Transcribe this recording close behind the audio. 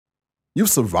You've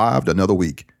survived another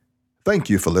week. Thank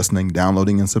you for listening,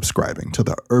 downloading, and subscribing to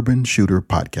the Urban Shooter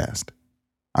Podcast.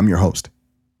 I'm your host,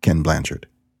 Ken Blanchard.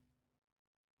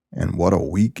 And what a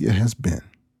week it has been.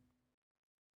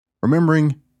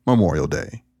 Remembering Memorial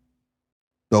Day,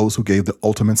 those who gave the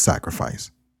ultimate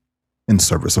sacrifice in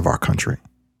service of our country.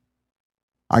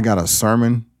 I got a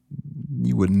sermon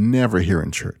you would never hear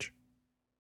in church.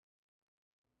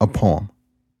 A poem,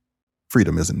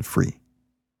 Freedom Isn't Free.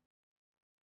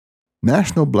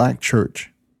 National Black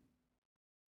Church,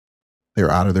 they're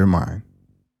out of their mind.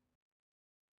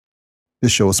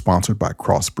 This show is sponsored by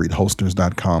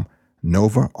CrossbreedHolsters.com,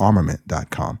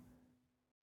 NovaArmament.com,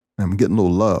 and I'm getting a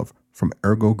little love from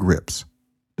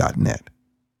ErgoGrips.net.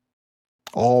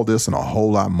 All this and a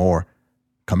whole lot more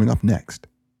coming up next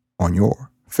on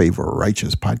your favorite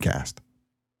righteous podcast,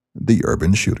 The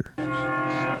Urban Shooter.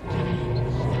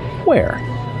 Where?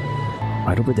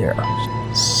 Right over there.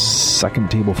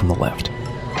 Second table from the left.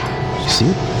 You see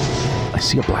it? I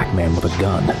see a black man with a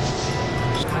gun.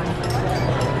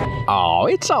 Oh,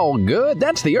 it's all good.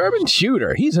 That's the Urban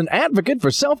Shooter. He's an advocate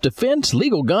for self-defense,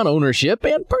 legal gun ownership,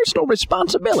 and personal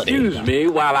responsibility. Excuse me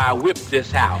while I whip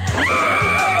this out.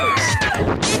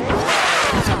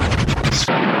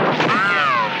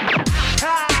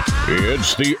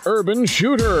 It's the Urban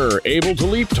Shooter, able to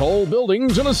leap tall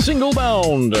buildings in a single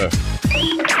bound.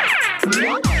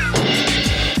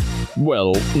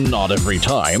 Well, not every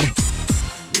time.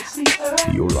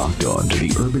 You're locked on to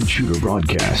the Urban Shooter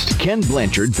broadcast. Ken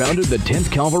Blanchard founded the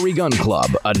 10th Cavalry Gun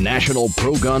Club, a national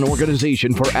pro-gun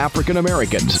organization for African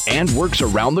Americans, and works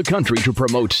around the country to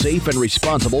promote safe and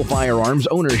responsible firearms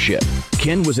ownership.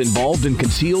 Ken was involved in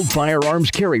concealed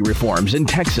firearms carry reforms in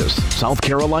Texas, South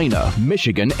Carolina,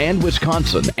 Michigan, and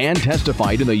Wisconsin, and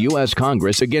testified in the U.S.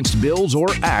 Congress against bills or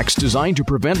acts designed to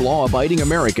prevent law-abiding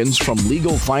Americans from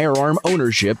legal firearm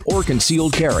ownership or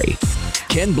concealed carry.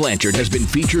 Ken Blanchard has been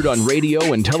featured on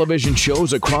radio and television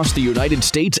shows across the United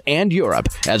States and Europe,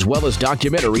 as well as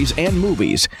documentaries and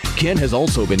movies. Ken has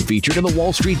also been featured in the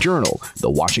Wall Street Journal,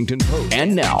 the Washington Post,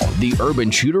 and now the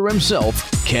Urban Shooter himself,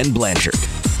 Ken Blanchard.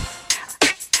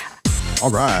 All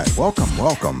right,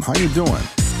 welcome. How you doing?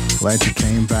 Glad you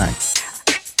came back.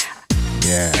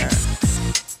 Yeah.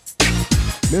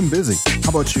 Been busy. How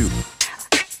about you?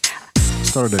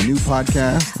 Started a new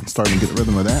podcast and starting to get the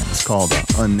rhythm of that. It's called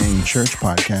the Unnamed Church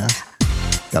Podcast.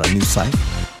 Got a new site,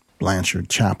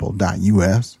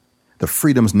 blanchardchapel.us. The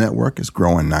Freedoms Network is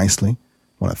growing nicely. I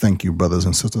want to thank you, brothers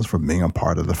and sisters, for being a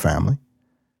part of the family.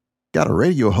 Got a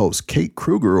radio host, Kate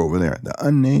Kruger, over there, the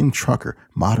Unnamed Trucker,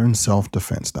 Modern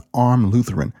Self-Defense, the Armed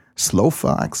Lutheran, Slow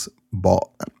Facts,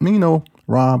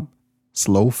 Rob,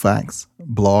 Slow Facts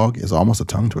blog is almost a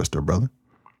tongue twister, brother.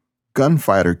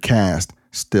 Gunfighter Cast,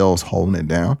 still's holding it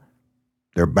down.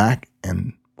 They're back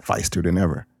and feistier than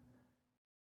ever.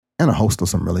 And a host of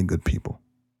some really good people.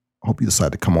 I hope you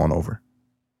decide to come on over.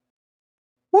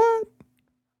 What?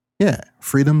 Yeah,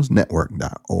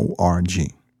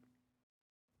 freedomsnetwork.org.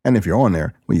 And if you're on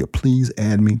there, will you please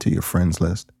add me to your friends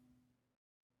list?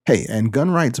 Hey, and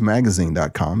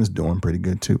gunrightsmagazine.com is doing pretty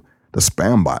good too. The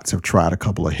spam bots have tried a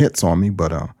couple of hits on me,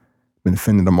 but been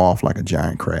fending them off like a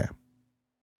giant crab.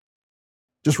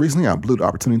 Just recently, I blew the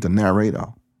opportunity to narrate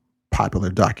a popular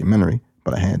documentary,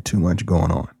 but I had too much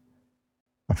going on.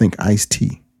 I think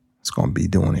Ice-T is going to be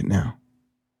doing it now.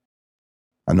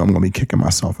 I know I'm going to be kicking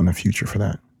myself in the future for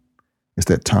that. It's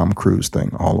that Tom Cruise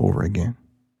thing all over again.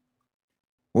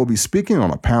 We'll be speaking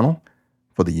on a panel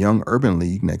for the Young Urban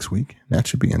League next week. That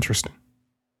should be interesting.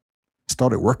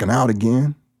 Started working out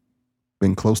again.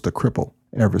 Been close to cripple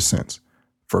ever since.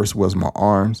 First was my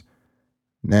arms,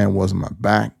 then it was my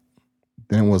back,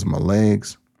 then it was my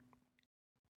legs.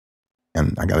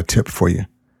 And I got a tip for you.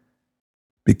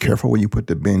 Be careful where you put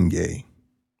the Bengay.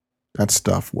 That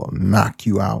stuff will knock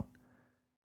you out,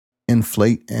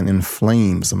 inflate and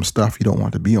inflame some stuff you don't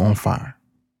want to be on fire.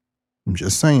 I'm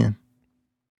just saying.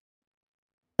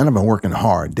 And I've been working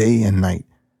hard day and night.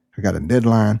 I got a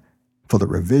deadline for the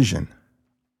revision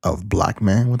of Black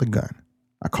Man with a Gun.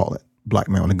 I call it Black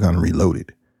Man with a Gun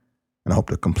Reloaded. And I hope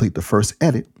to complete the first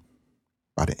edit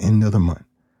by the end of the month.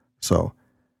 So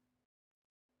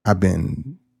I've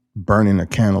been burning a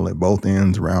candle at both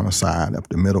ends, around the side, up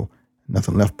the middle,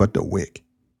 nothing left but the wick.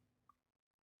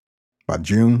 By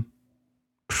June,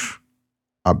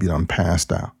 I'll be done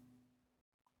passed out.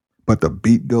 But the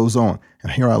beat goes on.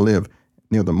 And here I live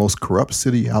near the most corrupt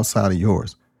city outside of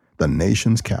yours, the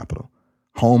nation's capital,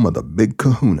 home of the big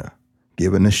kahuna,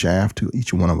 giving the shaft to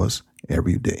each one of us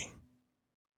every day.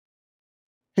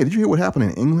 Hey, did you hear what happened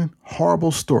in England?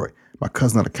 Horrible story. My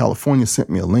cousin out of California sent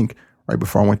me a link right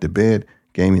before I went to bed,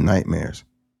 gave me nightmares.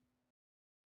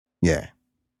 Yeah,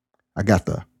 I got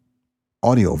the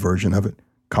audio version of it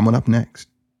coming up next.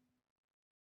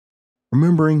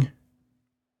 Remembering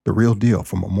the real deal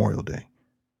for Memorial Day.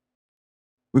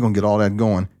 We're going to get all that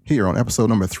going here on episode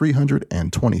number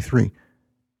 323.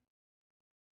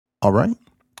 All right?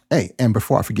 Hey, and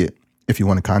before I forget, if you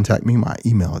want to contact me, my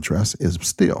email address is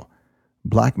still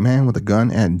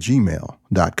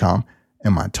blackmanwithagun@gmail.com.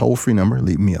 And my toll-free number,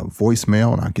 leave me a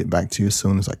voicemail and I'll get back to you as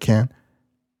soon as I can.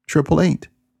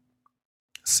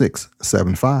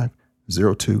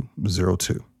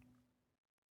 888-675-0202.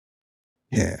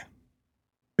 Yeah.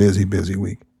 Busy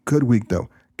week. Good week, though.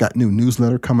 Got new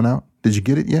newsletter coming out. Did you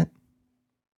get it yet?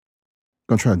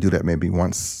 Gonna try to do that maybe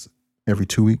once every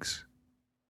 2 weeks.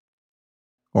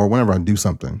 Or whenever I do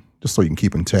something, just so you can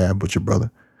keep in tab with your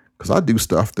brother. Because I do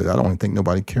stuff that I don't even think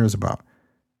nobody cares about.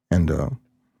 And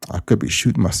I could be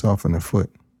shooting myself in the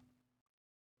foot.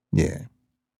 Yeah.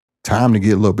 Time to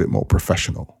get a little bit more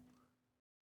professional.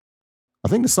 I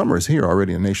think the summer is here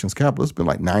already in the nation's capital. It's been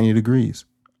like 90 degrees.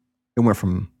 It went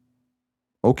from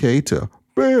okay to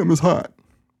bam, it's hot.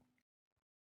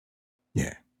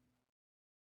 Yeah.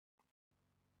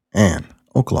 And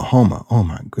Oklahoma, oh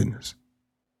my goodness.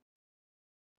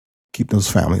 Keep those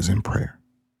families in prayer.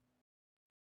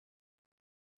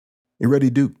 You ready,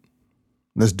 Duke?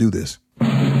 Let's do this.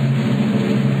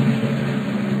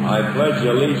 I pledge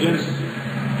allegiance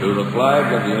to the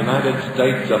flag of the United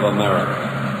States of America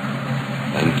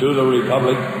and to the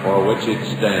republic for which it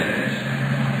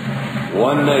stands,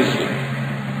 one nation,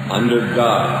 under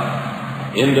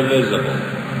God,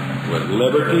 indivisible, with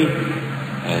liberty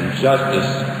and justice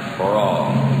for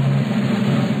all.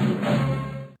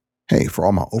 Hey, for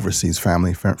all my overseas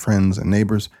family, friends, and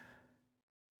neighbors,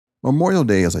 Memorial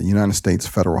Day is a United States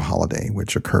federal holiday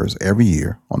which occurs every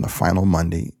year on the final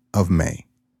Monday of May.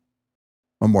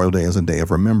 Memorial Day is a day of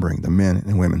remembering the men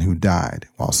and women who died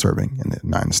while serving in the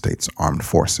United States Armed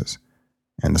Forces,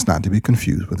 and it's not to be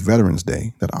confused with Veterans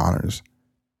Day that honors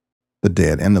the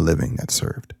dead and the living that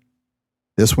served.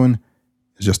 This one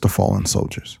is just the fallen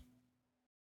soldiers.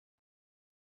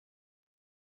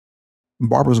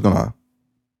 Barbara's going to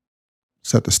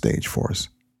set the stage for us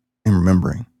in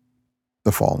remembering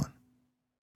the fallen.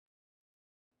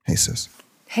 Hey, sis.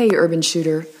 Hey, Urban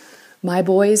Shooter. My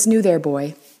boys knew their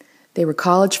boy. They were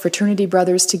college fraternity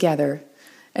brothers together.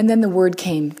 And then the word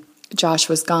came, Josh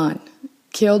was gone,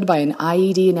 killed by an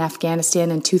IED in Afghanistan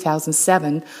in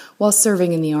 2007 while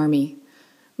serving in the Army.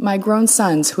 My grown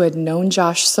sons, who had known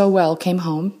Josh so well, came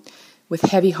home with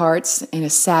heavy hearts and a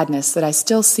sadness that I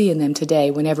still see in them today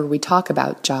whenever we talk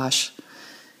about Josh.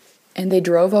 And they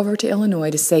drove over to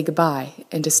Illinois to say goodbye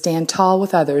and to stand tall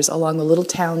with others along the little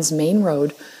town's main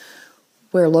road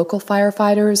where local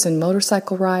firefighters and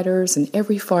motorcycle riders and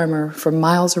every farmer from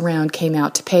miles around came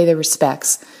out to pay their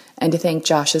respects and to thank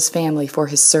Josh's family for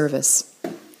his service.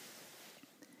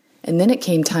 And then it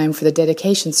came time for the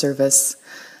dedication service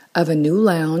of a new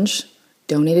lounge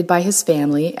donated by his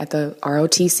family at the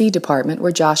ROTC department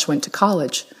where Josh went to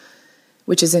college,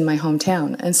 which is in my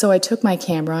hometown. And so I took my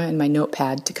camera and my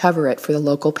notepad to cover it for the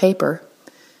local paper.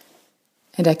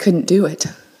 And I couldn't do it.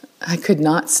 I could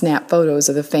not snap photos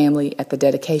of the family at the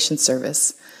dedication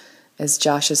service as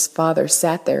Josh's father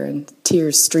sat there and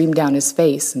tears streamed down his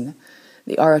face, and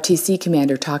the ROTC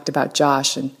commander talked about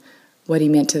Josh and what he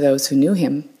meant to those who knew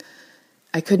him.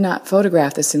 I could not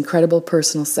photograph this incredible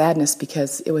personal sadness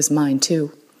because it was mine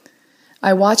too.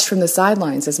 I watched from the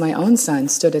sidelines as my own son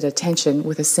stood at attention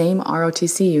with the same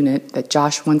ROTC unit that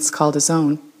Josh once called his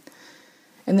own.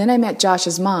 And then I met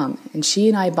Josh's mom, and she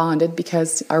and I bonded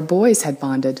because our boys had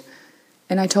bonded.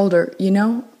 And I told her, you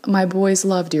know, my boys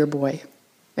loved your boy.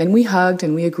 And we hugged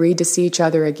and we agreed to see each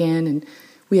other again, and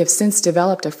we have since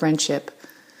developed a friendship.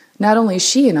 Not only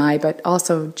she and I, but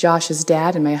also Josh's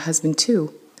dad and my husband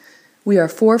too. We are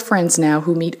 4 friends now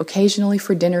who meet occasionally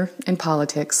for dinner and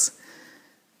politics.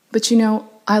 But you know,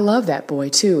 I love that boy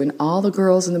too, and all the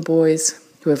girls and the boys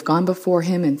who have gone before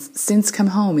him and since come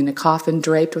home in a coffin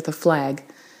draped with a flag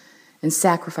and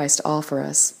sacrificed all for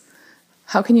us.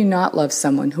 How can you not love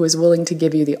someone who is willing to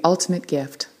give you the ultimate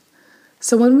gift?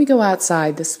 So when we go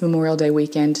outside this Memorial Day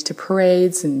weekend to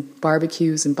parades and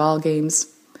barbecues and ball games,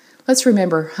 let's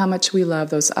remember how much we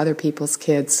love those other people's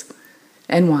kids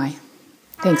and why.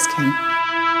 Thanks, Ken.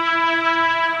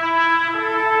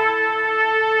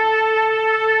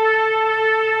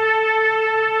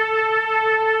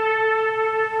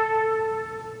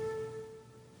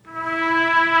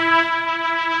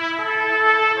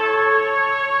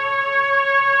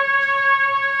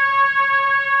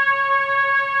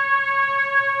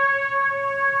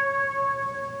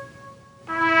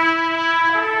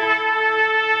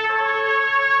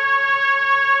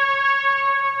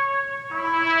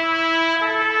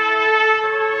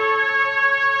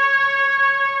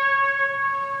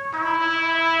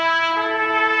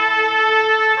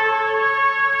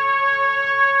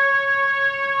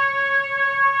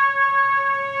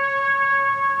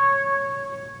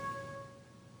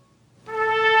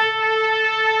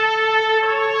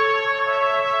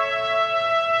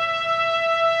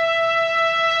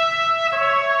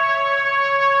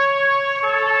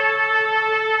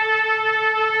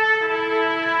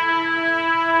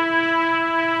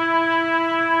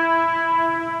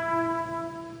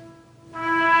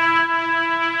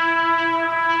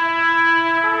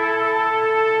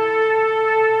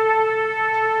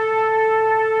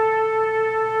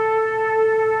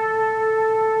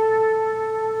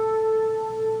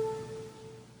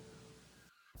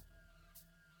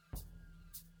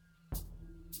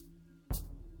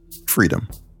 Freedom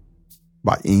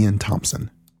by Ian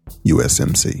Thompson,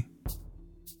 USMC.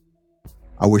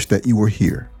 I wish that you were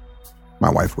here, my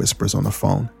wife whispers on the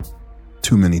phone.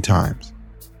 Too many times,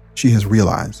 she has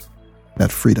realized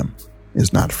that freedom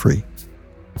is not free.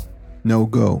 No,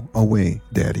 go away,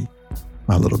 Daddy,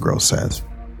 my little girl says.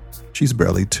 She's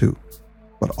barely 2,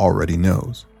 but already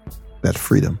knows that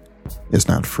freedom is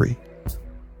not free.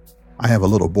 I have a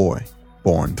little boy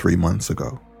born 3 months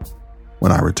ago.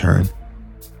 When I return,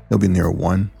 he'll be near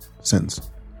 1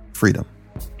 since freedom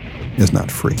is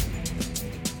not free.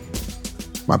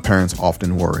 My parents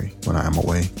often worry when I am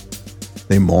away.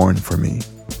 They mourn for me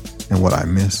and what I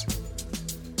miss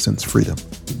since freedom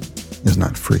is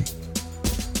not free.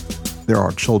 There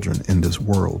are children in this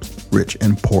world, rich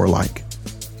and poor alike,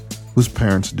 whose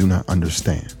parents do not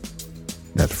understand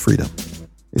that freedom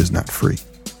is not free.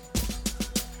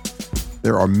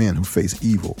 There are men who face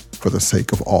evil for the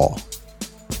sake of all.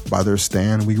 By their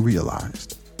stand, we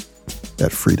realized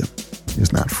that freedom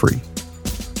is not free.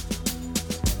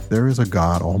 There is a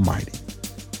God Almighty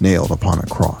nailed upon a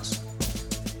cross.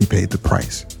 He paid the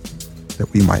price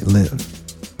that we might live,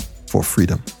 for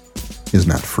freedom is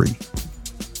not free.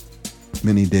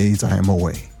 Many days I am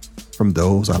away from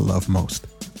those I love most,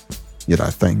 yet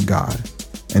I thank God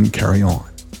and carry on,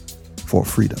 for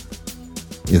freedom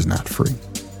is not free.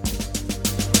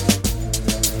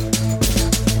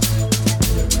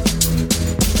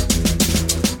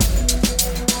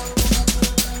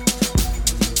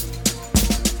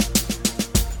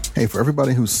 Hey, for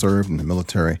everybody who served in the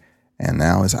military and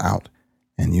now is out,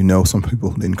 and you know some people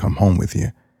who didn't come home with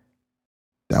you,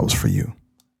 that was for you.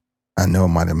 I know it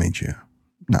might have made you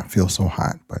not feel so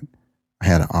hot, but I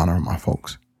had to honor my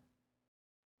folks.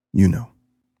 You know.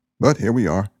 But here we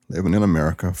are, living in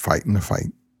America, fighting the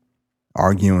fight,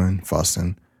 arguing,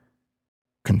 fussing,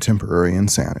 contemporary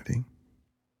insanity.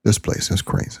 This place is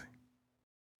crazy.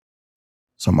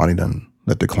 Somebody done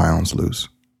let the clowns loose.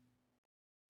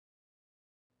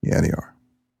 Yeah, they are.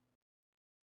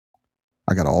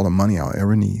 I got all the money I'll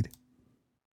ever need.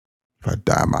 If I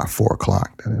die by 4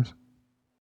 o'clock, that is.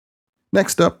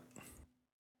 Next up,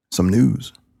 some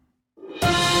news.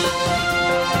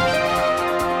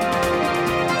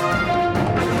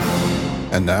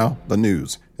 And now, the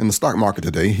news. In the stock market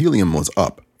today, helium was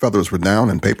up, feathers were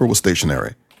down, and paper was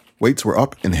stationary. Weights were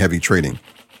up in heavy trading.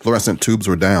 Fluorescent tubes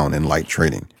were down in light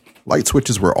trading. Light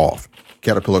switches were off.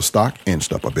 Caterpillar stock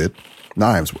inched up a bit.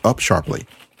 Knives were up sharply.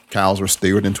 Cows were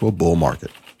steered into a bull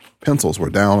market. Pencils were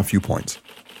down a few points.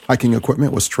 Hiking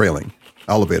equipment was trailing.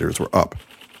 Elevators were up.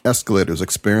 Escalators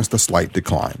experienced a slight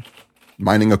decline.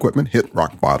 Mining equipment hit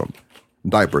rock bottom.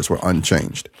 Diapers were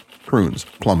unchanged. Prunes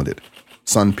plummeted.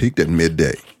 Sun peaked at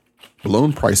midday.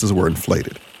 Balloon prices were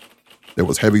inflated. There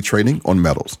was heavy trading on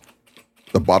metals.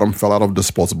 The bottom fell out of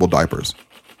disposable diapers.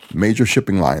 Major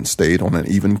shipping lines stayed on an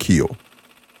even keel.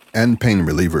 And pain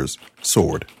relievers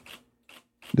soared.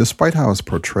 Despite how it's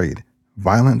portrayed,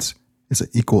 violence is an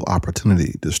equal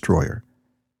opportunity destroyer.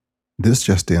 This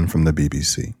just in from the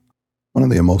BBC. One of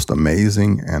the most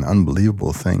amazing and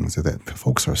unbelievable things is that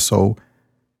folks are so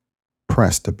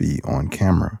pressed to be on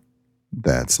camera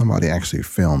that somebody actually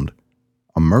filmed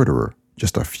a murderer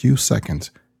just a few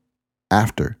seconds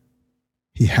after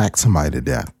he hacked somebody to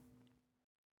death.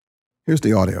 Here's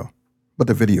the audio, but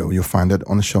the video, you'll find it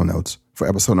on the show notes for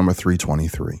episode number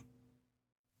 323.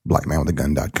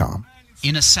 BlackManWithAGun.com.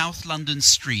 In a South London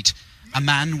street, a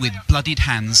man with bloodied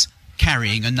hands,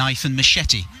 carrying a knife and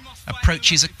machete,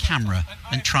 approaches a camera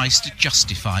and tries to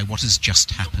justify what has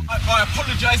just happened. I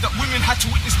apologise that women had to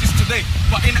witness this today,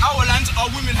 but in our land, our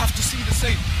women have to see the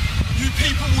same. You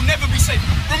people will never be safe.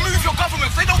 Remove your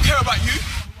governments, they don't care about you.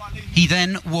 He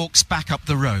then walks back up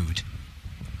the road,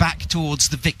 back towards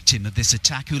the victim of this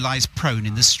attack who lies prone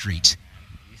in the street,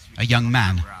 a young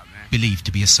man believed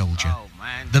to be a soldier.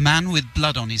 The man with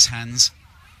blood on his hands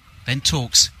then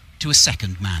talks to a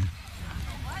second man.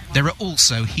 There are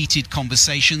also heated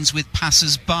conversations with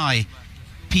passers-by,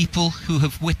 people who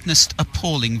have witnessed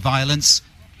appalling violence,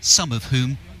 some of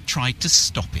whom tried to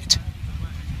stop it.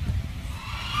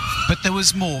 But there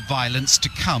was more violence to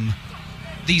come.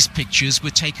 These pictures were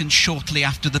taken shortly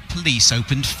after the police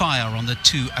opened fire on the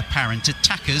 2 apparent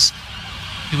attackers,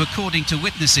 who, according to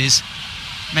witnesses,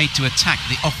 made to attack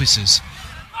the officers.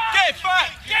 Get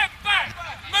back! Get back!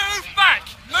 Move back!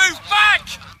 Move back!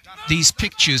 These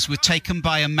pictures were taken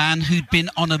by a man who'd been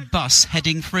on a bus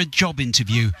heading for a job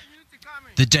interview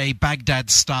the day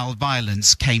Baghdad-style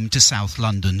violence came to South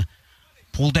London.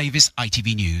 Paul Davis,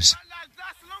 ITV News.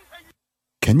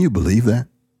 Can you believe that?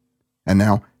 And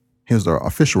now, here's the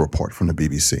official report from the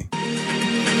BBC.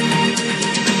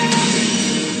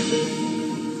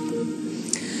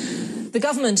 The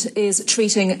government is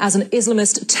treating as an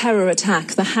Islamist terror attack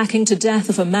the hacking to death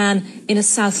of a man in a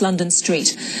South London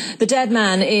street. The dead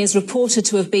man is reported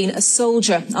to have been a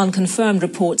soldier. Unconfirmed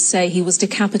reports say he was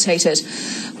decapitated.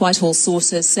 Whitehall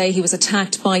sources say he was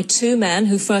attacked by two men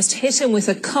who first hit him with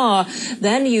a car,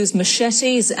 then used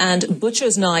machetes and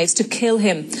butcher's knives to kill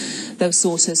him. Those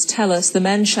sources tell us the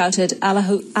men shouted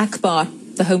Allahu Akbar.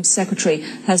 The Home Secretary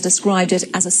has described it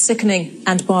as a sickening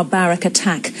and barbaric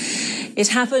attack. It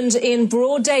happened in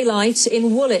broad daylight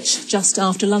in Woolwich just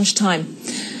after lunchtime.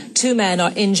 Two men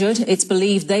are injured. It's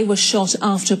believed they were shot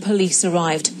after police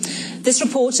arrived. This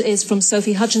report is from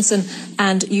Sophie Hutchinson,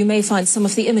 and you may find some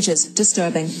of the images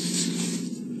disturbing.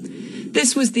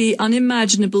 This was the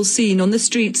unimaginable scene on the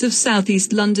streets of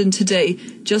southeast London today,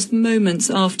 just moments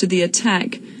after the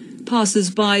attack.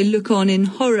 Passers-by look on in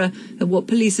horror at what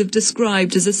police have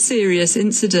described as a serious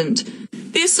incident.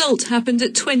 The assault happened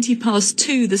at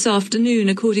 2:20 this afternoon,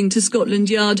 according to Scotland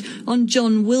Yard, on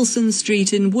John Wilson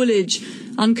Street in Woolwich.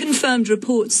 Unconfirmed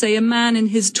reports say a man in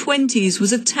his 20s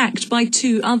was attacked by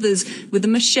two others with a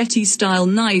machete-style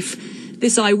knife.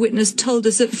 This eyewitness told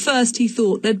us at first he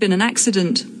thought there'd been an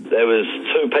accident. There was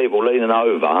two people leaning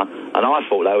over, and I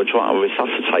thought they were trying to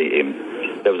resuscitate him.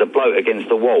 There was a bloke against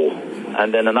the wall,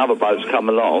 and then another bloke's come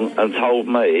along and told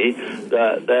me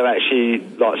that they're actually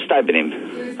stabbing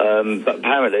him. But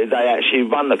apparently they actually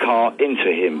run the car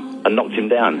into him and knocked him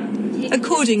down.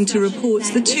 According to reports,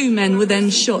 the two men were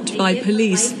then shot by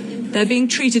police. They're being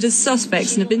treated as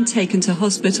suspects and have been taken to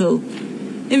hospital.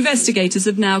 Investigators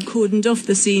have now cordoned off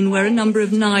the scene, where a number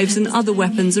of knives and other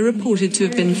weapons are reported to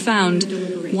have been found.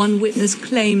 One witness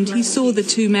claimed he saw the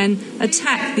two men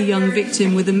attack the young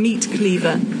victim with a meat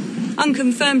cleaver.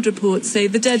 Unconfirmed reports say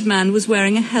the dead man was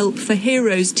wearing a Help for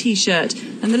Heroes T-shirt,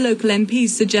 and the local MPs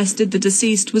suggested the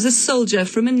deceased was a soldier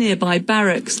from a nearby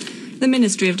barracks. The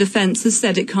Ministry of Defence has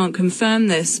said it can't confirm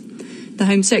this. The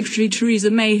Home Secretary,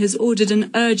 Theresa May, has ordered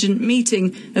an urgent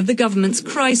meeting of the government's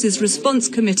Crisis Response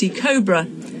Committee, COBRA.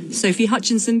 Sophie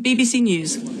Hutchinson, BBC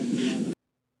News.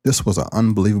 This was an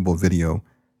unbelievable video.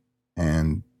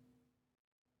 And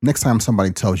next time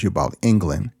somebody tells you about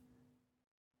England,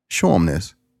 show them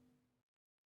this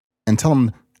and tell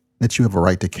them that you have a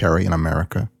right to carry in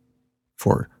America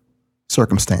for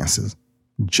circumstances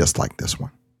just like this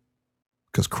one.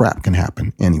 Because crap can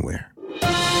happen anywhere.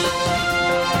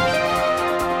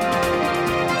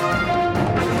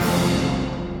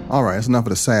 All right, that's enough of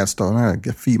the sad stuff. I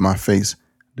gotta feed my face,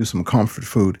 do some comfort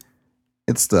food.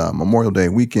 It's the Memorial Day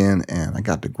weekend, and I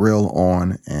got the grill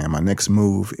on, and my next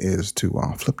move is to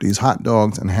flip these hot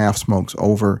dogs and half smokes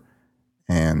over,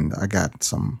 and I got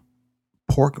some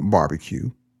pork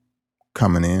barbecue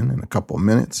coming in a couple of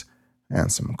minutes,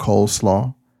 and some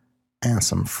coleslaw, and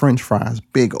some French fries,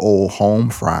 big old home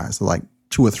fries, like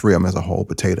 2 or 3 of them as a whole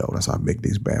potato. That's how big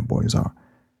these bad boys are.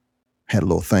 Had a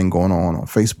little thing going on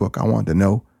Facebook. I wanted to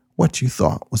know what you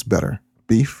thought was better,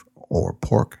 beef or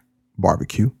pork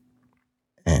barbecue.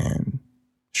 And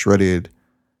shredded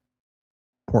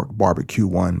pork barbecue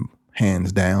won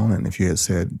hands down. And if you had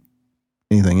said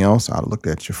anything else, I'd have looked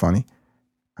at you funny.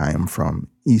 I am from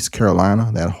East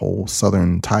Carolina, that whole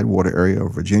southern Tidewater area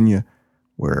of Virginia,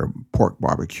 where pork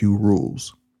barbecue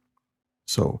rules.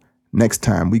 So next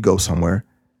time we go somewhere,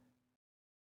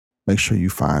 make sure you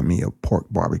find me a pork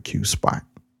barbecue spot.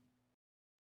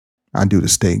 I do the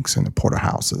steaks and the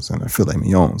porterhouses and the filet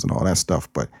mignons and all that stuff,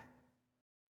 but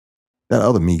that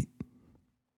other meat,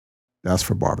 that's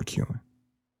for barbecuing.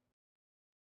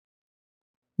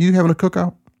 You having a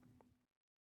cookout?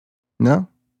 No?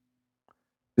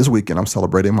 This weekend, I'm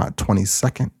celebrating my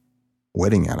 22nd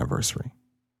wedding anniversary.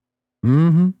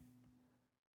 I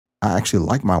actually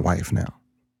like my wife now.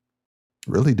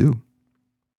 Really do.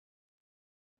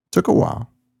 Took a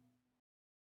while.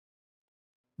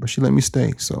 But she let me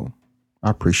stay, so I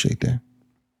appreciate that.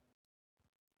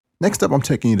 Next up, I'm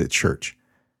taking you to church.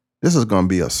 This is going to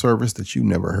be a service that you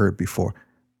never heard before.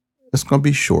 It's going to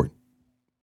be short.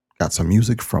 Got some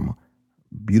music from a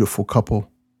beautiful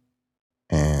couple.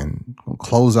 And we'll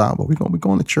close out, but we're going to be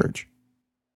going to church.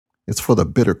 It's for the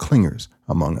bitter clingers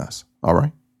among us. All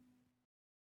right?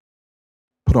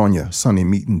 Put on your Sunday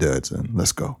meeting duds and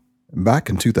let's go.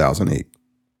 Back in 2008,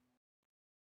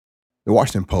 the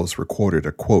Washington Post recorded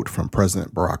a quote from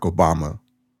President Barack Obama,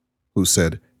 who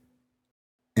said,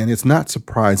 "And it's not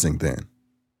surprising then.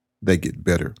 They get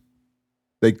bitter.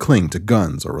 They cling to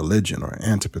guns or religion or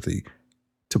antipathy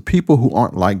to people who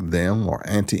aren't like them, or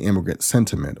anti-immigrant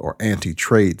sentiment or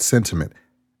anti-trade sentiment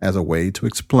as a way to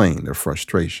explain their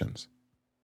frustrations."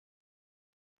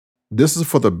 This is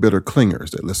for the bitter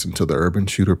clingers that listen to the Urban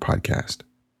Shooter podcast.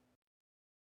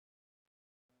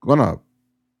 I'm going to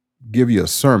give you a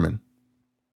sermon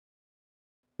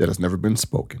that has never been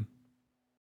spoken.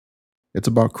 It's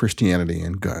about Christianity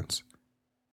and guns.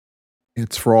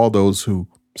 It's for all those who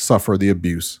suffer the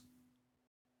abuse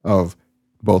of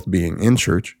both being in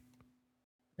church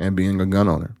and being a gun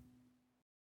owner.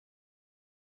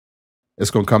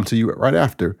 It's going to come to you right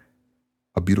after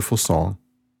a beautiful song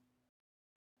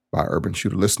by Urban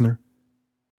Shooter listener,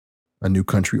 a new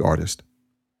country artist,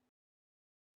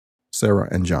 Sarah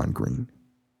and John Green.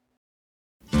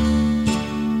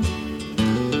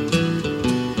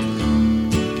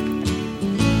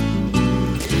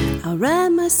 I'll write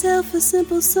myself a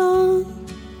simple song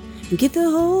and get the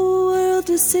whole world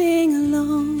to sing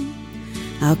along.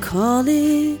 I'll call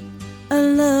it a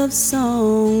love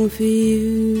song for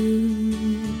you.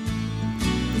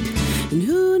 And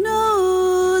who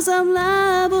knows, I'm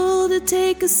liable to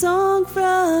take a song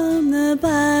from the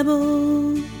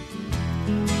Bible.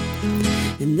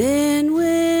 And then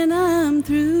when I'm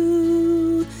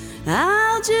through,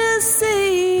 I'll just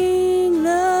sing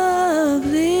love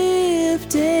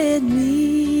lifted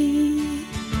me.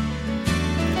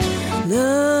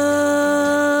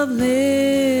 Love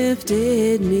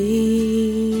lifted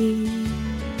me.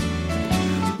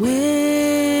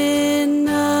 When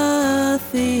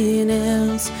nothing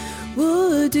else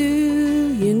would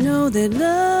do, you know that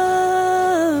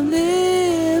love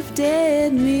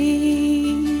lifted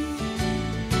me.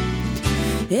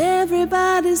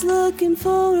 Everybody's looking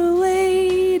for a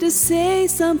way to say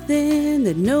something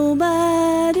that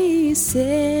nobody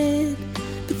said,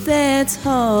 but that's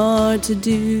hard to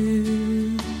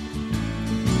do.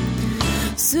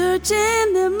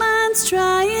 Searching their minds,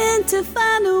 trying to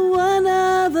find a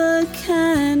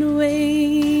one-of-a-kind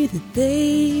way that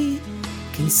they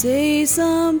can say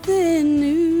something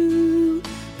new.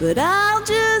 But I'll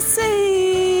just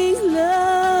sing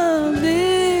love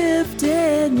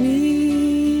lifted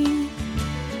me.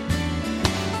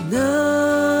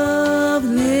 Love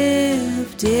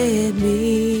lifted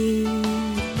me.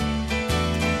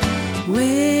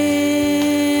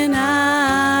 When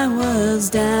I was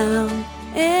down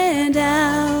and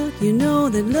out, you know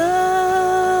that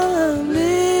love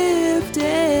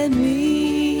lifted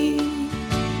me.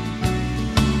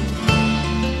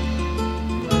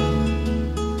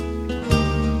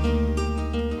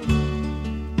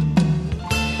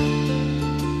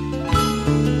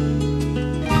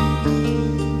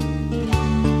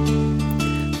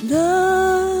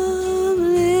 Love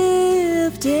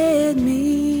lifted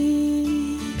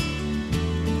me.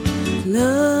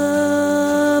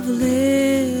 Love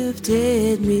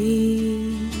lifted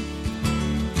me.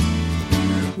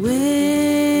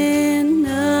 When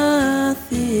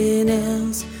nothing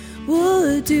else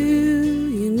would do,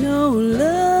 you know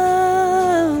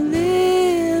love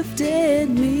lifted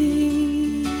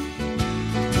me.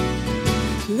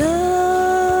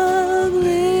 Love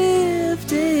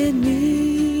lifted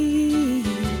me.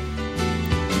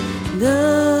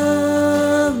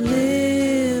 Love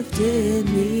lifted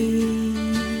me.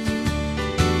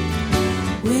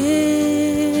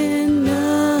 When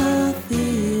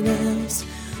nothing else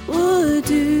would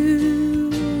do,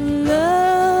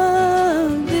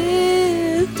 love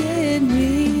lifted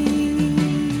me.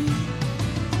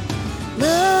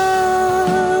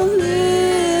 Love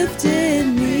lifted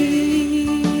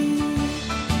me.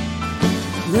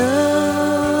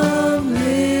 Love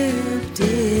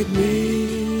lifted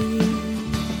me.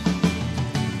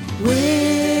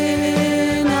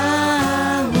 When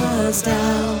I was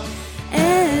down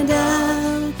and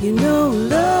out, you know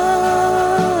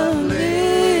love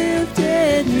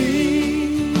lifted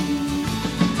me.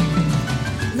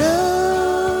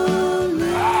 Love lifted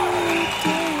me.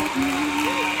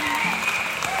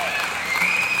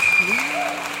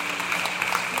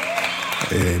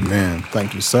 Amen.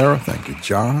 Thank you, Sarah. Thank you,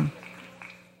 John.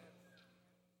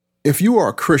 If you are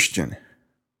a Christian,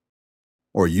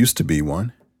 or used to be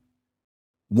one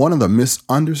of the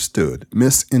misunderstood,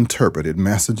 misinterpreted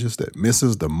messages that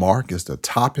misses the mark is the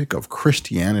topic of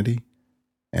Christianity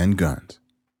and guns.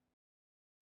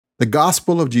 The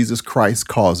gospel of Jesus Christ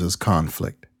causes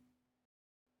conflict.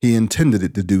 He intended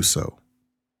it to do so.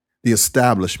 The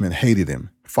establishment hated him.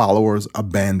 Followers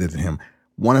abandoned him.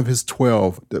 One of his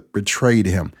 12 betrayed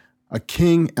him. A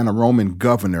king and a Roman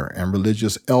governor and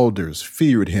religious elders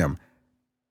feared him.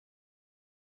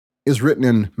 It's written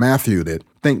in Matthew that,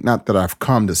 "Think not that I've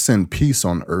come to send peace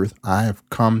on earth. I have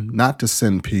come not to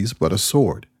send peace, but a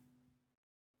sword.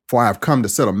 For I have come to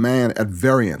set a man at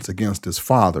variance against his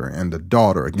father, and the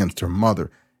daughter against her mother,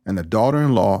 and the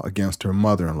daughter-in-law against her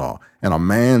mother-in-law. And a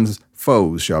man's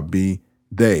foes shall be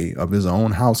they of his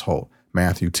own household."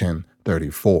 Matthew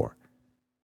 10:34.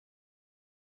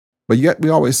 But yet we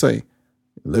always say,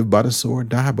 live by the sword,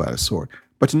 die by the sword.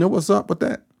 But you know what's up with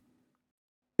that?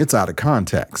 It's out of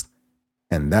context.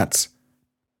 And that's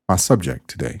my subject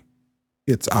today.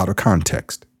 It's out of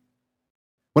context.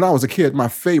 When I was a kid, my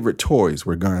favorite toys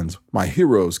were guns. My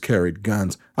heroes carried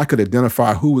guns. I could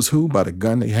identify who was who by the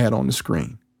gun they had on the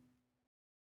screen.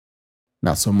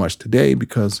 Not so much today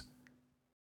because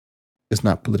it's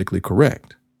not politically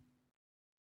correct.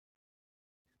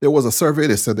 There was a survey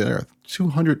that said there are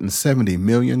 270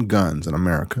 million guns in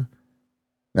America.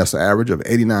 That's an average of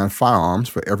 89 firearms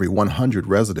for every 100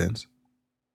 residents.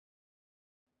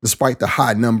 Despite the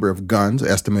high number of guns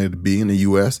estimated to be in the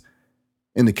U.S.,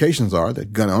 indications are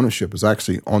that gun ownership is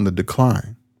actually on the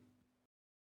decline.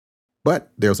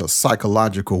 But there's a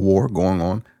psychological war going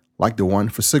on, like the one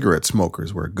for cigarette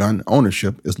smokers, where gun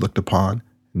ownership is looked upon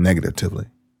negatively.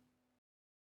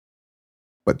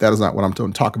 But that is not what I'm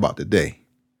going to talk about today.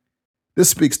 This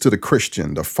speaks to the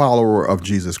Christian, the follower of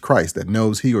Jesus Christ, that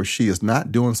knows he or she is not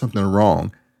doing something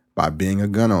wrong by being a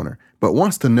gun owner, but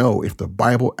wants to know if the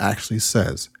Bible actually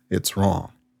says it's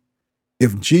wrong.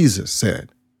 If Jesus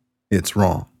said it's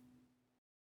wrong.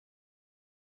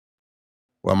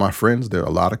 Well, my friends, there are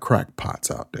a lot of crackpots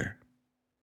out there.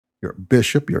 Your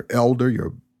bishop, your elder,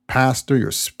 your pastor,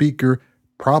 your speaker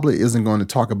probably isn't going to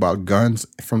talk about guns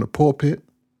from the pulpit.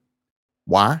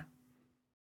 Why?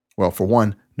 Well, for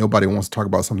one, nobody wants to talk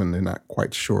about something they're not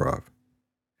quite sure of.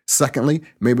 Secondly,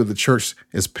 maybe the church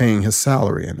is paying his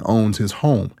salary and owns his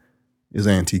home, is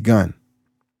anti-gun.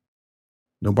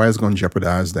 Nobody's going to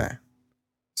jeopardize that,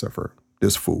 except for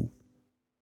this fool.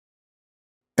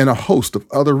 And a host of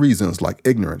other reasons like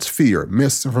ignorance, fear,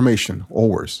 misinformation, or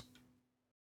worse.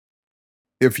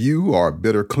 If you are a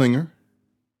bitter clinger,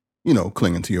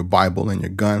 clinging to your Bible and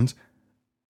your guns,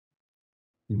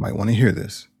 you might want to hear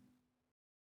this.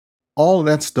 All of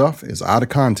that stuff is out of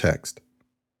context.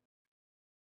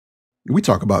 We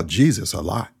talk about Jesus a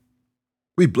lot.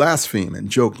 We blaspheme and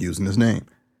joke using his name.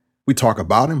 We talk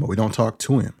about him, but we don't talk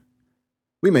to him.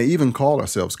 We may even call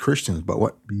ourselves Christians, but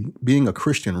what being a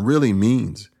Christian really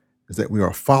means is that we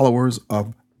are followers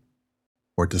of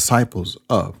or disciples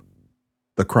of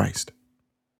the Christ.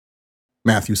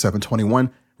 Matthew 7:21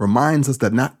 reminds us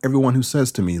that not everyone who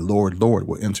says to me, Lord, Lord,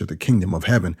 will enter the kingdom of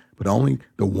heaven, but only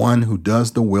the one who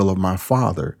does the will of my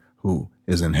Father who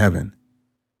is in heaven.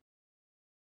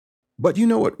 But you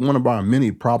know what one of our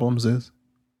many problems is?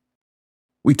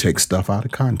 We take stuff out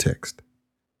of context.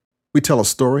 We tell a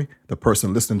story, the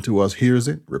person listening to us hears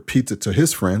it, repeats it to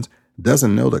his friends,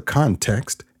 doesn't know the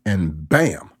context, and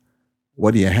bam,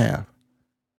 what do you have?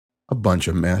 A bunch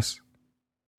of mess.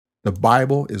 The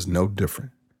Bible is no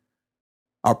different.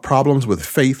 Our problems with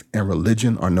faith and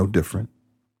religion are no different.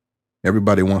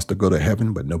 Everybody wants to go to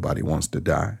heaven, but nobody wants to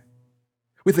die.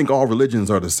 We think all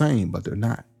religions are the same, but they're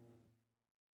not.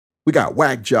 We got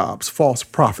whack jobs, false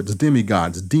prophets,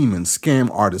 demigods, demons,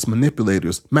 scam artists,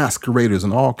 manipulators, masqueraders,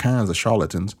 and all kinds of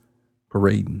charlatans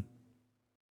parading.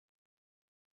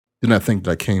 Do not think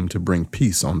that I came to bring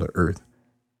peace on the earth.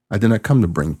 I did not come to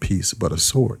bring peace, but a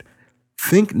sword.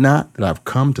 Think not that I've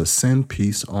come to send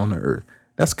peace on the earth.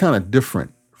 That's kind of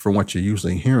different from what you're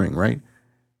usually hearing, right?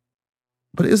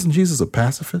 But isn't Jesus a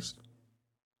pacifist?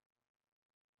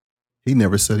 He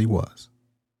never said he was.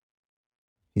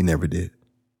 He never did.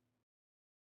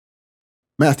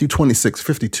 Matthew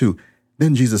 26:52.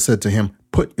 Then Jesus said to him,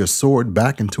 put your sword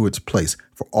back into its place,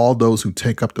 for all those who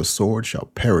take up the sword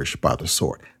shall perish by the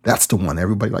sword. That's the one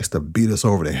everybody likes to beat us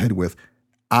over the head with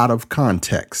out of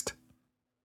context.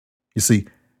 You see,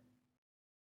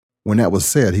 when that was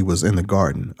said, he was in the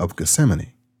Garden of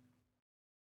Gethsemane.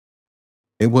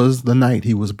 It was the night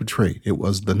he was betrayed. It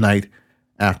was the night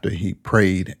after he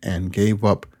prayed and gave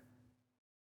up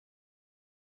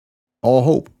all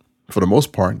hope, for the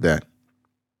most part, that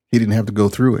he didn't have to go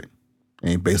through it. And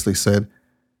he basically said,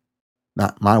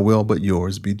 not my will, but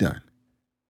yours be done.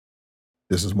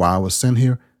 This is why I was sent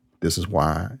here. This is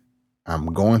why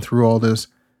I'm going through all this.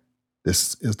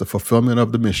 This is the fulfillment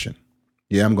of the mission.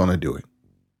 Yeah, I'm going to do it.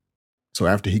 So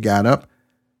after he got up,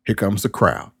 here comes the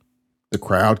crowd. The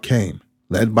crowd came,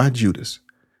 led by Judas.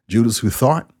 Judas who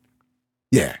thought,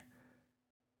 yeah,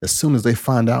 as soon as they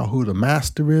find out who the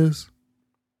master is,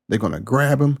 they're going to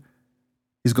grab him.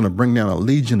 He's going to bring down a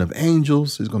legion of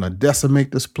angels. He's going to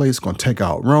decimate this place, going to take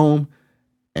out Rome.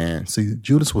 And see,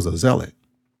 Judas was a zealot.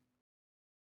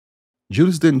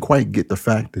 Judas didn't quite get the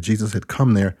fact that Jesus had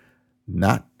come there,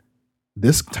 not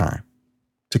this time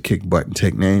to kick butt and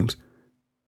take names,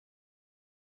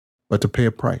 but to pay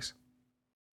a price.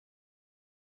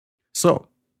 So,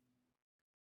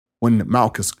 when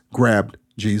Malchus grabbed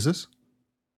Jesus,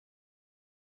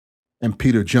 And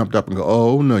Peter jumped up and go,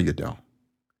 "Oh, no, you don't,"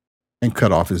 and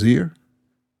cut off his ear.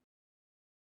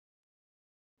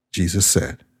 Jesus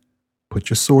said, "Put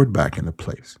your sword back into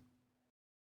place.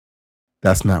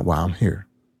 That's not why I'm here."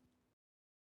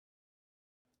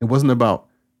 It wasn't about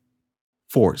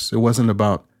force. It wasn't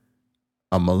about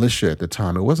a militia at the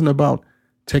time. It wasn't about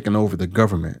taking over the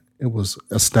government. It was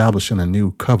establishing a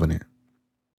new covenant.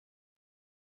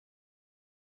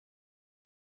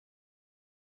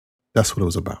 That's what it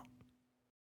was about.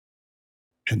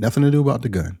 Had nothing to do about the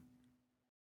gun.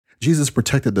 Jesus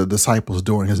protected the disciples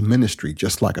during his ministry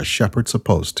just like a shepherd's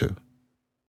supposed to.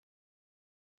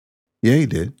 Yeah, he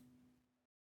did.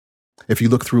 If you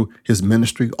look through his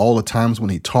ministry, all the times when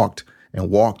he talked and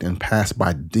walked and passed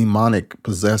by demonic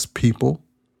possessed people,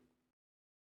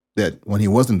 that when he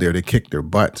wasn't there, they kicked their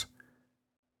butts.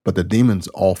 But the demons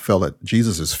all fell at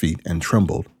Jesus' feet and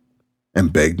trembled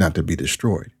and begged not to be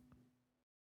destroyed.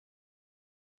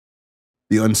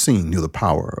 The unseen knew the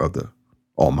power of the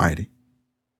Almighty.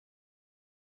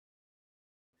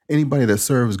 Anybody that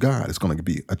serves God is going to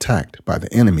be attacked by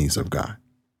the enemies of God.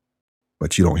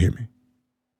 But you don't hear me.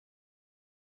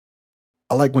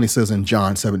 I like when he says in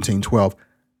John 17:12,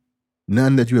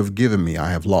 "None that you have given me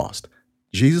I have lost."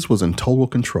 Jesus was in total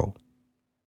control.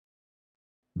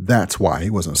 That's why he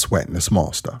wasn't sweating the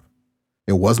small stuff.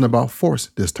 It wasn't about force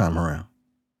this time around.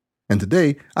 And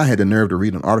today, I had the nerve to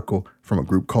read an article from a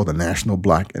group called the National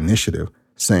Black Initiative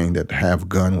saying that to have a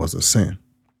gun was a sin.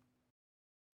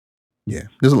 Yeah,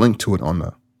 there's a link to it on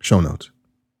the show notes.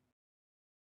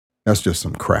 That's just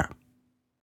some crap.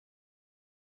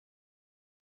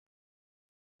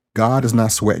 God is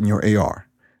not sweating your AR.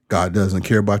 God doesn't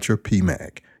care about your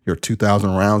PMAG. Your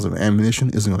 2,000 rounds of ammunition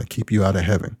isn't going to keep you out of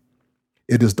heaven.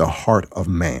 It is the heart of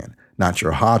man, not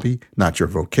your hobby, not your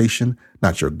vocation,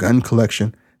 not your gun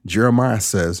collection. Jeremiah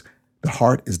says, "The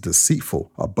heart is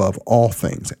deceitful above all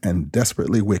things and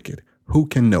desperately wicked. Who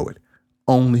can know it?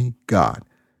 Only God."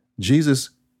 Jesus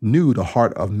knew the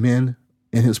heart of men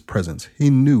in his presence. He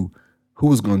knew who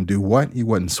was going to do what. He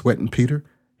wasn't sweating Peter.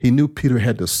 He knew Peter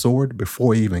had the sword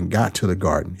before he even got to the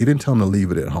garden. He didn't tell him to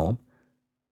leave it at home.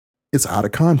 It's out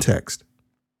of context.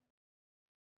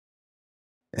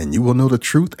 And you will know the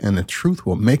truth, and the truth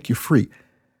will make you free.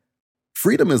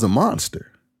 Freedom is a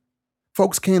monster.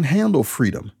 Folks can't handle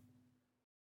freedom.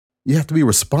 You have to be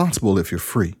responsible if you're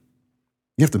free.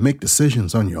 You have to make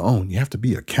decisions on your own. You have to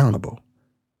be accountable.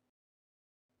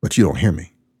 But you don't hear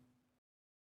me.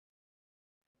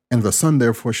 "And if the Son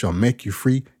therefore shall make you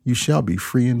free, you shall be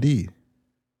free indeed."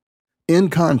 In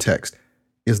context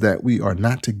is that we are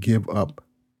not to give up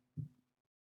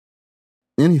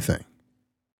anything.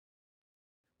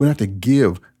 We're not to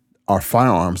give our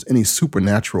firearms any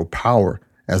supernatural power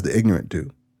as the ignorant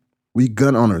do. We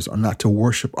gun owners are not to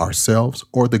worship ourselves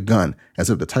or the gun as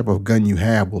if the type of gun you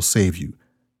have will save you.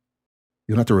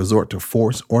 You don't have to resort to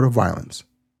force or to violence.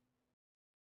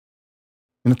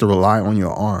 You don't have to rely on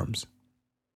your arms.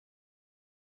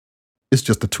 It's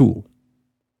just a tool.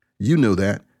 You know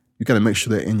that. You got to make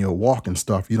sure that in your walk and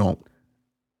stuff, you don't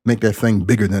make that thing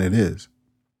bigger than it is.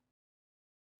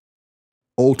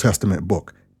 Old Testament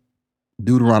book,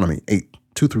 Deuteronomy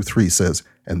 8:2-3 says,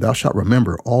 "And thou shalt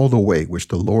remember all the way which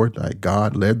the Lord thy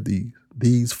God led thee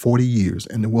these 40 years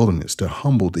in the wilderness to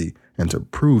humble thee and to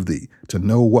prove thee, to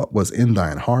know what was in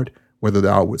thine heart, whether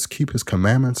thou wouldst keep his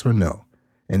commandments or no.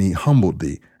 And he humbled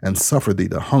thee and suffered thee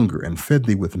to hunger and fed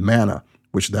thee with manna,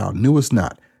 which thou knewest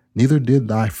not, neither did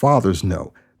thy fathers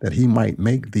know, that he might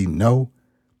make thee know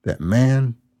that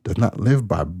man does not live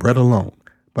by bread alone,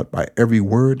 but by every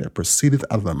word that proceedeth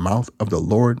out of the mouth of the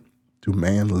Lord do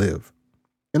man live."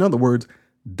 In other words,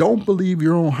 don't believe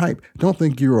your own hype. Don't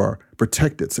think you are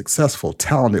protected, successful,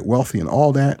 talented, wealthy, and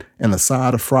all that, and a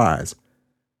side of fries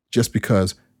just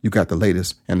because you got the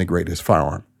latest and the greatest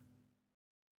firearm.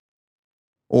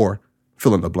 Or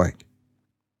fill in the blank.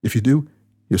 If you do,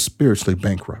 you're spiritually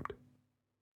bankrupt.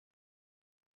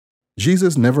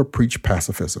 Jesus never preached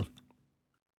pacifism.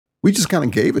 We just kind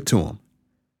of gave it to him.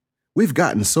 We've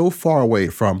gotten so far away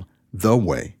from the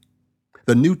way,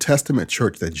 the New Testament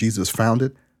church that Jesus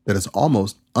founded, that is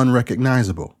almost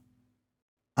unrecognizable.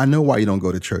 I know why you don't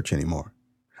go to church anymore.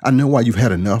 I know why you've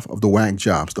had enough of the whack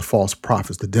jobs, the false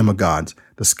prophets, the demagogues,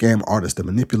 the scam artists, the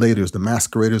manipulators, the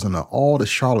masqueraders, and all the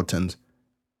charlatans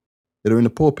that are in the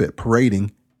pulpit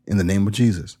parading in the name of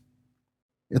Jesus.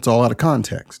 It's all out of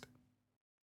context.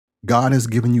 God has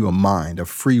given you a mind, a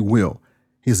free will.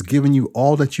 He has given you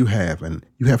all that you have, and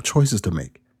you have choices to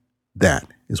make. That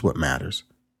is what matters.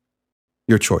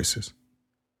 Your choices.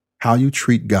 How you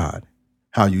treat God,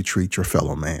 how you treat your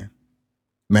fellow man.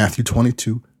 Matthew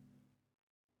 22.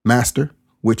 "Master,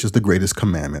 which is the greatest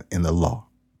commandment in the law?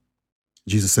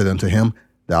 Jesus said unto him,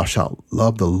 Thou shalt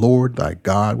love the Lord thy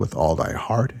God with all thy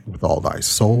heart, with all thy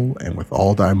soul, and with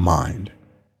all thy mind.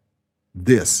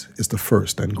 This is the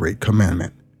first and great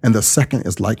commandment, and the second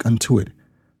is like unto it.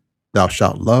 Thou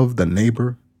shalt love the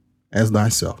neighbor as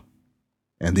thyself.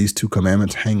 And these two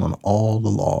commandments hang on all the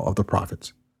law of the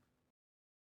prophets.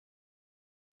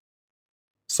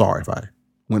 Sorry if I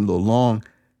went a little long,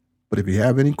 but if you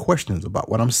have any questions about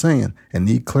what I'm saying and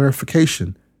need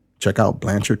clarification, check out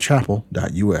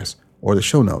BlanchardChapel.us or the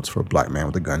show notes for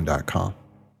blackmanwithagun.com.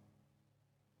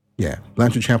 Yeah,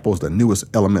 Blanchard Chapel is the newest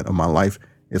element of my life.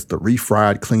 It's the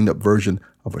refried, cleaned up version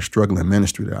of a struggling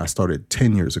ministry that I started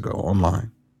 10 years ago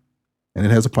online. And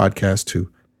it has a podcast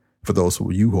too. For those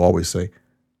of you who always say,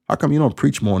 how come you don't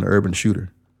preach more on the Urban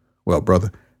Shooter? Well,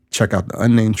 brother, check out the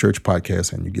Unnamed Church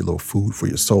podcast and you get a little food for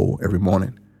your soul every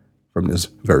morning from this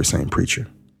very same preacher.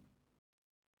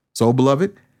 So,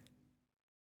 beloved,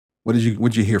 what did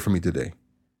you hear from me today?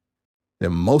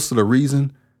 That most of the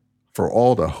reason for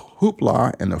all the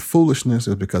hoopla and the foolishness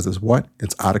is because it's what?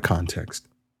 It's out of context.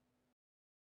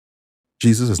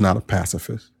 Jesus is not a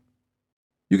pacifist.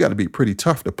 You got to be pretty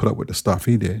tough to put up with the stuff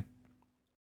he did.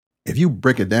 If you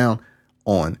break it down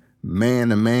on man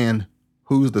to man,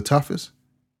 who's the toughest?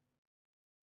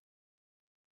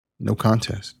 No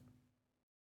contest.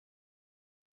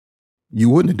 You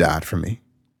wouldn't have died for me.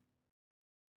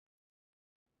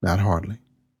 Not hardly.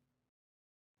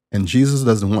 And Jesus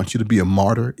doesn't want you to be a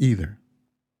martyr either.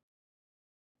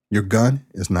 Your gun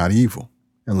is not evil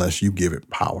unless you give it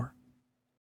power.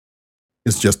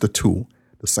 It's just a tool.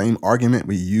 The same argument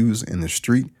we use in the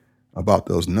street about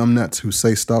those numbnuts who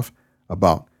say stuff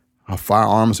about how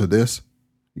firearms are this.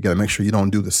 You got to make sure you don't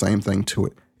do the same thing to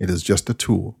it. It is just a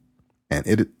tool. And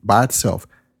it by itself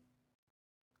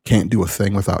can't do a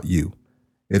thing without you.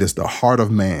 It is the heart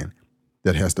of man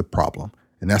that has the problem.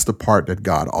 And that's the part that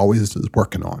God always is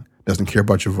working on. Doesn't care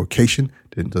about your vocation,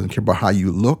 doesn't care about how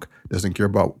you look, doesn't care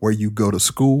about where you go to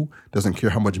school, doesn't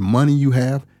care how much money you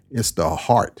have. It's the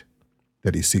heart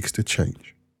that he seeks to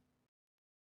change.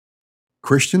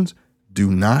 Christians, do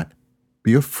not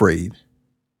be afraid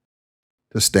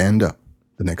to stand up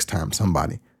the next time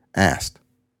somebody asked,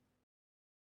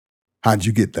 how'd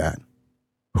you get that?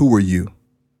 Who are you?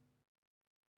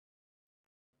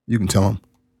 You can tell them,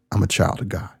 I'm a child of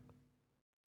God.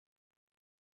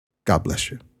 God bless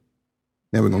you.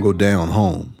 Now we're going to go down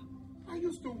home. I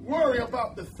used to worry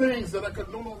about the things that I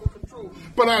could no longer control,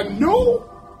 but I know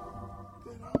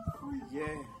that I'm free.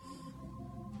 Yes.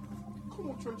 Come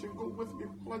on, church, and go with me.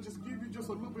 I'll just give you just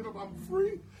a little bit of I'm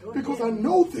free because I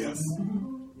know this.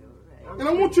 And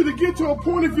I want you to get to a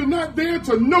point, if you're not there,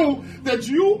 to know that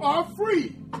you are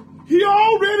free. He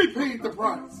already paid the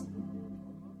price.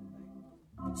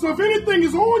 So if anything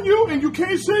is on you and you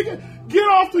can't shake it, get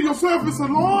off to yourself and say,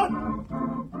 Lord,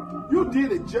 you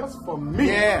did it just for me.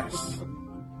 Yes.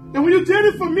 And when you did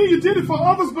it for me, you did it for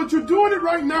others, but you're doing it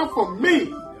right now for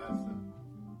me.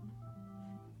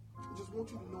 I just want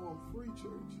you to know I'm free,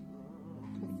 church.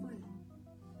 I'm free.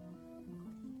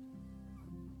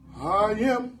 I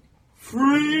am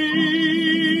free.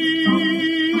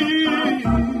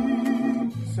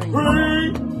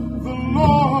 Praise the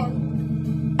Lord.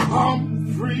 I'm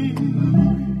free.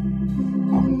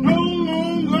 I'm no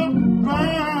longer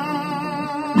bound.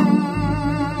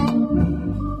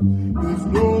 There's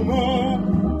no more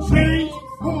chains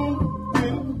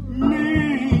holding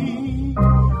me.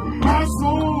 My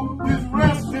soul is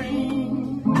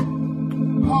resting.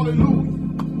 Hallelujah.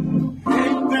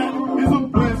 Ain't that is a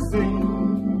blessing.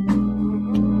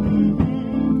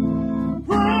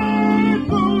 Praise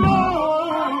the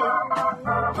Lord.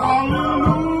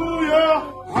 Hallelujah.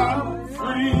 I'm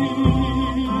free.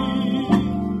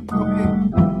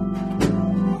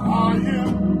 I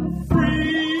am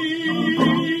free.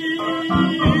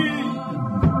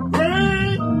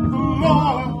 Praise the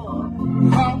Lord.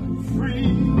 I'm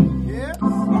free. Yes.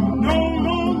 I'm no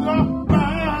longer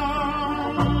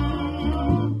bound.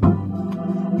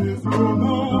 There's no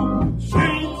more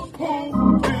chains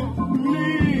holding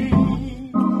me.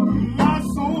 My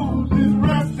soul is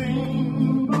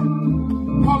resting.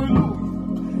 Hallelujah.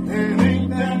 And ain't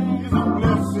that is a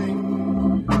blessing.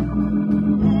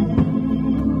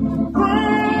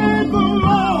 Praise the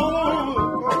Lord.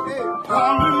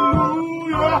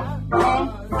 Hallelujah. I'm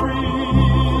free.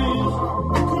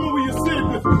 Come on, will you say it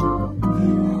with me?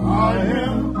 I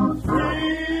am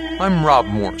free. I'm Rob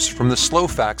Morse from the Slow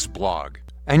Facts blog,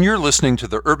 and you're listening to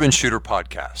the Urban Shooter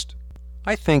podcast.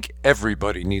 I think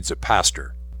everybody needs a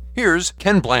pastor. Here's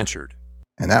Ken Blanchard.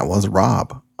 And that was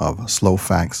Rob of Slow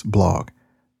Facts blog.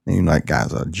 And you know, that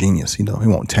guy's a genius. You know, he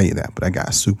won't tell you that, but that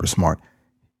guy's super smart.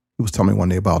 He was telling me one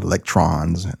day about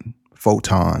electrons and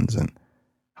photons and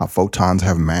how photons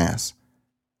have mass.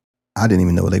 I didn't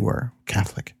even know they were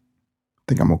Catholic. I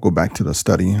think I'm going to go back to the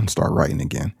study and start writing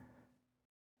again.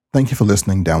 Thank you for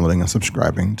listening, downloading, and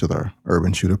subscribing to the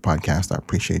Urban Shooter Podcast. I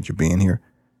appreciate you being here.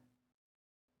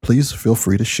 Please feel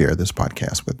free to share this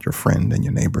podcast with your friend and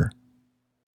your neighbor.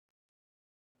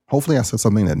 Hopefully I said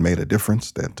something that made a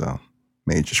difference, that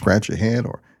made you scratch your head,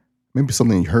 or maybe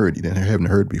something you heard you haven't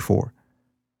heard before.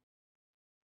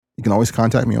 You can always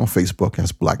contact me on Facebook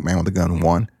as Black Man with a Gun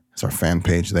 1. It's our fan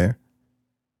page there.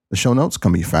 The show notes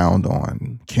can be found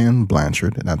on Ken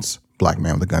Blanchard, and that's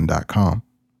blackmanwithagun.com.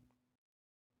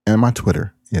 And my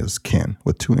Twitter is Ken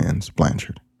with 2 N's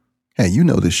Blanchard. Hey, you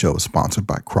know this show is sponsored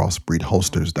by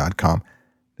CrossbreedHolsters.com.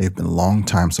 They've been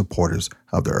longtime supporters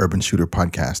of the Urban Shooter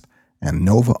Podcast and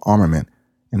Nova Armament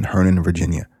in Herndon,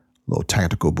 Virginia, a little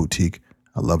tactical boutique.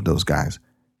 I love those guys.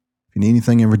 If you need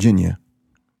anything in Virginia,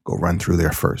 go run through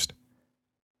there first.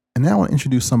 And now I want to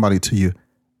introduce somebody to you.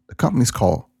 The company's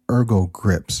called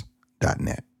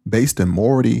ErgoGrips.net. Based in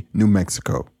Moretti, New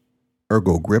Mexico,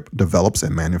 ErgoGrip develops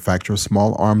and manufactures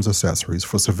small arms accessories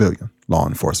for civilian, law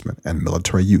enforcement, and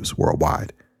military use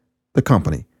worldwide. The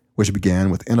company, which began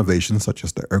with innovations such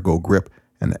as the ErgoGrip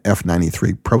and the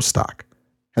F93 Pro Stock,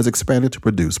 has expanded to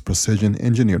produce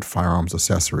precision-engineered firearms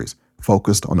accessories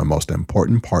focused on the most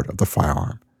important part of the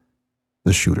firearm,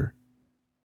 the shooter.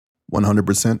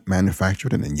 100%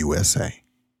 manufactured in the USA.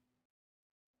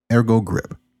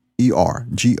 ErgoGrip,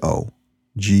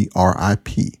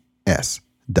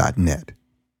 ErgoGrips.net.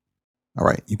 All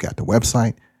right, you got the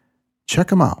website. Check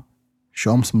them out.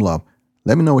 Show them some love.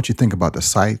 Let me know what you think about the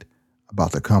site,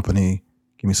 about the company.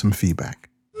 Give me some feedback.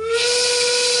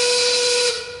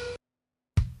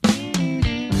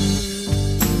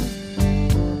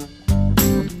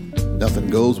 Nothing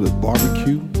goes with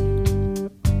barbecue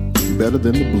better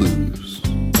than the blues.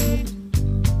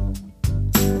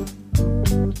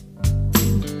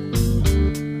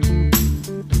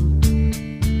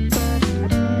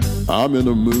 I'm in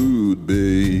a mood,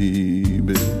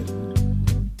 baby.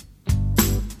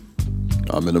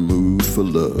 I'm in a mood for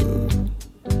love.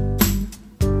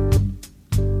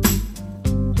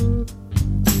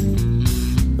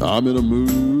 I'm in a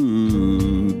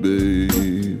mood,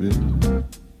 baby.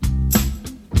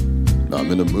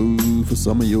 I'm in a mood for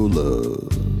some of your love.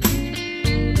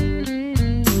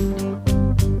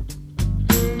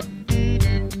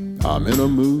 I'm in a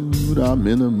mood,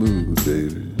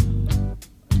 baby.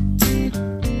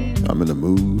 I'm in a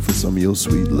mood for some of your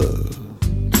sweet love.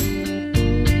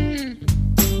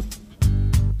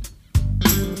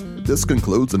 This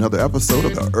concludes another episode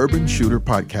of the Urban Shooter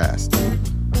Podcast.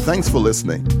 Thanks for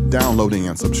listening, downloading,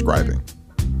 and subscribing.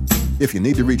 If you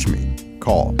need to reach me,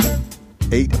 call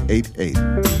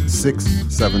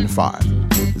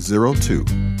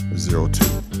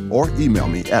 888-675-0202 or email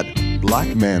me at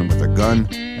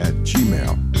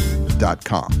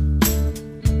blackmanwithagun@gmail.com.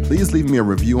 Please leave me a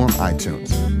review on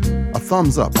iTunes, a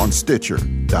thumbs up on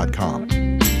Stitcher.com.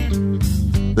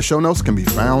 The show notes can be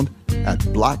found at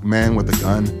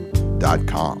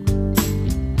blackmanwithagun.com.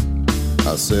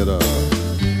 I said,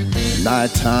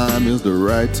 nighttime is the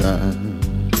right time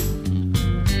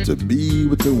to be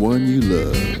with the one you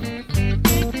love.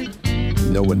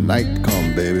 You know when night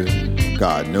come, baby,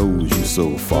 God knows you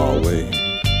so far away.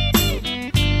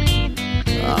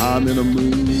 I'm in a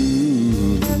mood.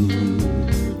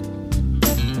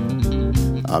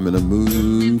 I'm in a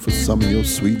mood for some of your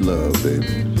sweet love,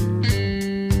 baby.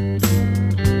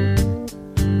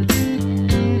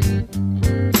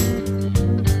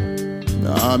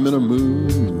 I'm in a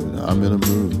mood. I'm in a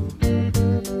mood.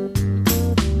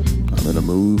 I'm in a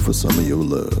mood for some of your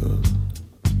love.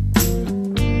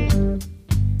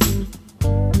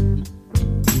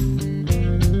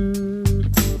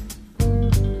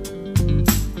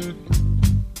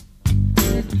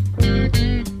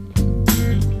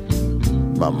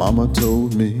 My mama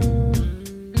told me to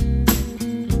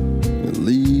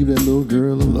leave that little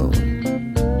girl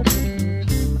alone,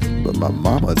 but my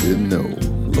mama didn't know,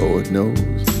 Lord knows,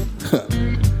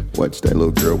 what that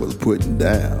little girl was putting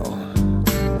down.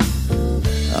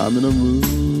 I'm in a mood.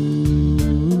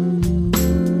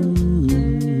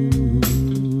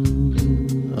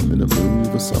 I'm in a mood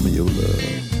for some of your love.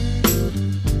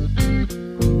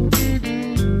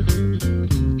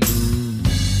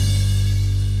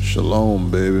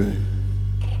 Shalom, baby.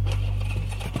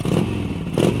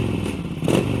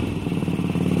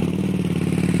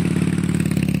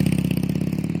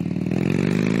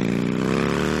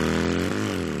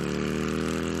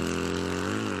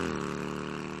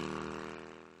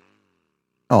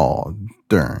 Oh,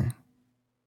 darn.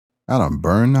 I done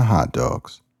burned the hot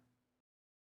dogs.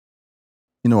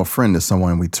 You know, a friend is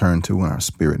someone we turn to when our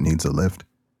spirit needs a lift.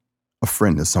 A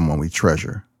friend is someone we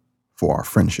treasure, for our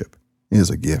friendship is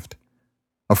a gift.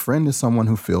 A friend is someone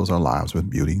who fills our lives with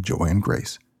beauty, joy, and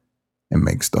grace, and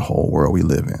makes the whole world we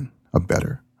live in a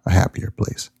better, a happier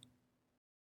place.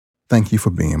 Thank you for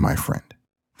being my friend.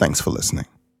 Thanks for listening.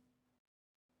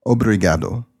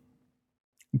 Obrigado.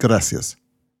 Gracias.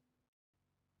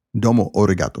 Domo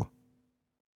arigato.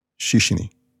 Shishini.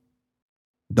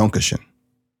 Dankeschön.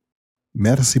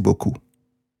 Merci beaucoup.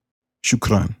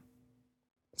 Shukran.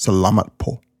 Salamat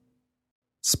po.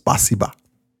 Spasiba.